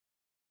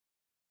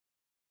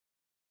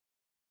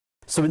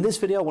So in this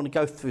video I want to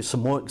go through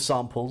some more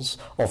examples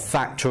of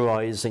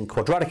factorising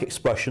quadratic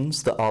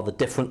expressions that are the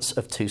difference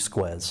of two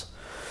squares.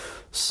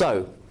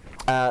 So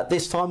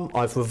this time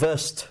I've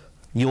reversed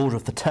the order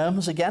of the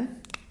terms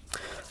again.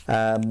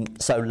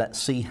 So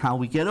let's see how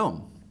we get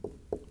on.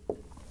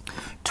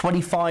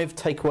 25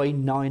 take away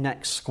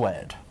 9x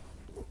squared.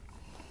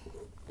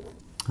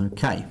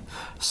 Okay,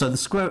 so the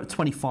square root of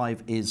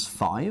 25 is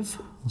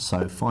 5,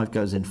 so 5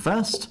 goes in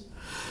first.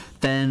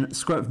 Then the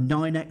square root of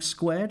 9x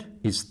squared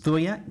is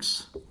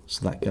 3x,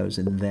 so that goes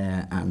in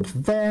there and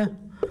there.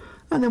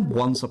 And then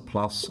 1's a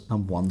plus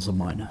and 1's a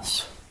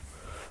minus.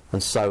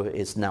 And so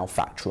it's now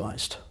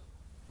factorised.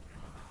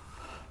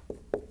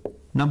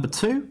 Number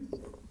 2,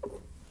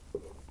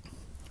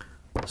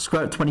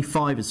 square root of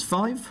 25 is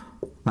 5,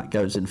 that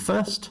goes in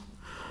first.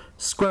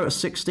 Square root of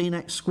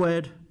 16x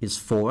squared is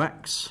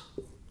 4x.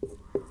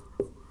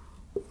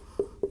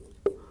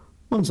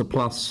 1's a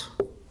plus,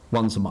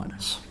 1's a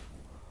minus.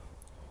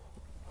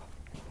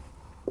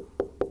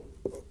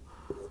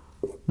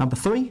 Number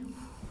 3,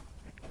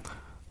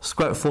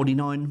 square root of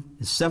 49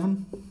 is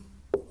 7.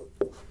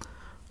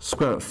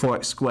 Square root of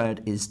 4x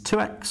squared is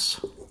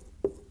 2x.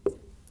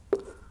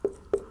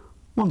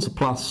 1's a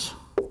plus,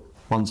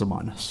 1's a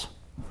minus.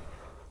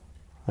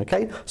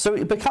 Okay, so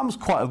it becomes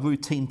quite a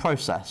routine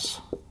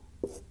process.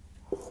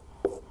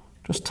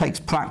 Just takes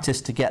practice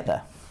to get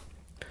there.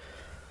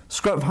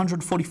 Square root of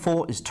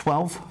 144 is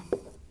 12.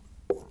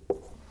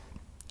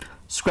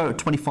 Square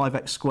root of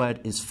 25x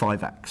squared is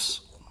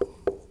 5x.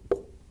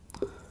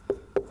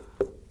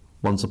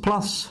 1's a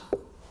plus,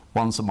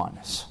 1's a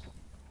minus.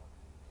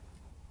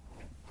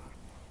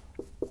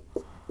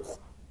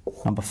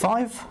 Number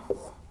 5,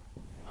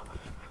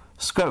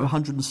 square root of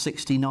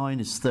 169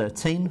 is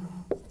 13.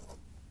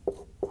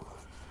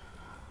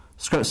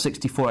 Square root of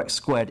 64x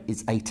squared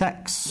is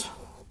 8x.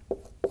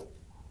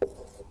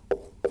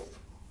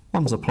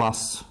 1's a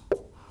plus,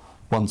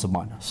 1's a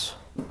minus.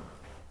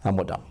 And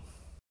we're done.